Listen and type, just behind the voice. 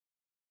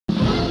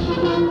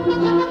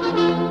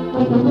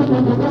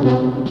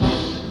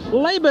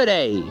Labor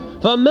Day.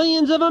 For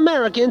millions of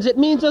Americans, it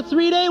means a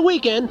 3-day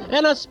weekend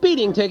and a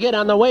speeding ticket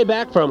on the way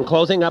back from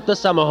closing up the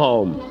summer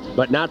home.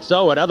 But not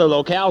so at other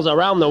locales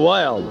around the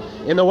world.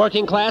 In the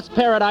working class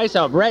paradise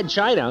of Red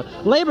China,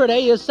 Labor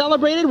Day is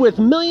celebrated with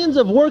millions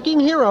of working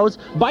heroes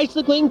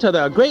bicycling to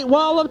the Great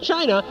Wall of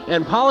China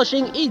and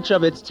polishing each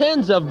of its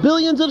tens of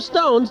billions of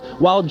stones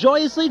while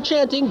joyously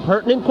chanting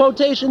pertinent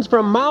quotations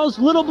from Mao's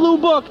Little Blue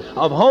Book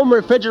of Home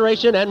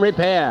Refrigeration and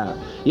Repair.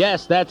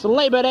 Yes, that's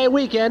Labor Day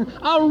weekend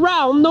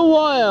around the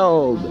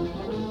world.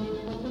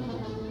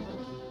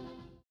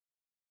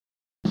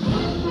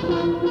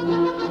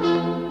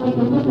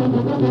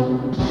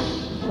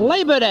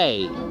 Labor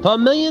Day. For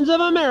millions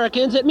of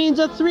Americans, it means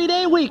a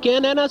 3-day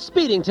weekend and a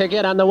speeding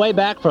ticket on the way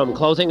back from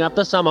closing up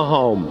the summer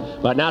home.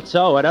 But not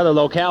so at other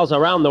locales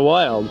around the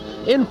world.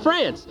 In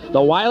France,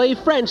 the wily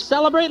French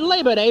celebrate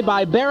Labor Day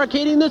by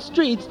barricading the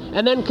streets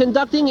and then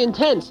conducting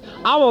intense,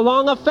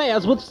 hour-long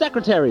affairs with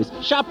secretaries,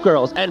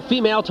 shopgirls, and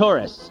female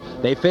tourists.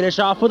 They finish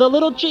off with a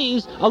little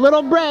cheese, a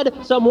little bread,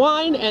 some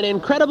wine, and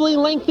incredibly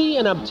lengthy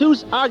and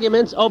obtuse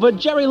arguments over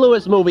Jerry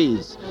Lewis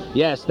movies.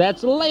 Yes,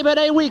 that's Labor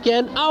Day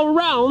weekend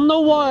around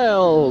the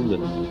world.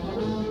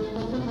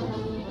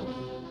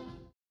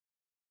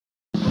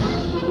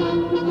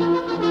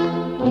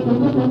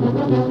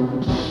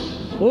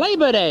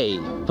 Labor Day.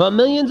 For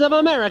millions of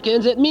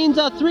Americans, it means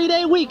a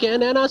 3-day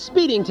weekend and a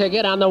speeding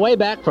ticket on the way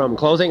back from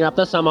closing up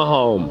the summer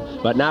home.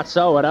 But not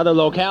so at other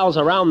locales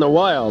around the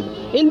world.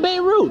 In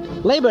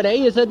Beirut, Labor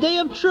Day is a day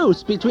of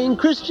truce between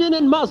Christian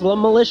and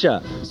Muslim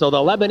militia. So the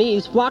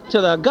Lebanese flock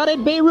to the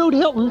gutted Beirut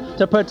Hilton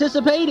to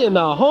participate in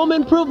the home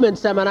improvement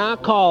seminar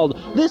called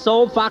This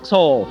Old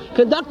Foxhole,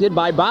 conducted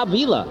by Bob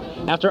Vila.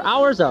 After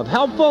hours of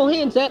helpful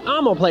hints at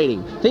armor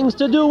plating, things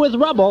to do with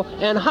rubble,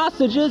 and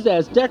hostages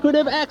as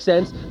decorative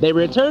accents, they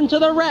return to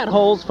the rat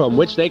holes from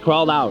which they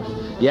crawled out.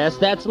 Yes,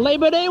 that's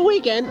Labor Day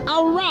weekend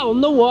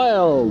around the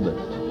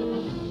world.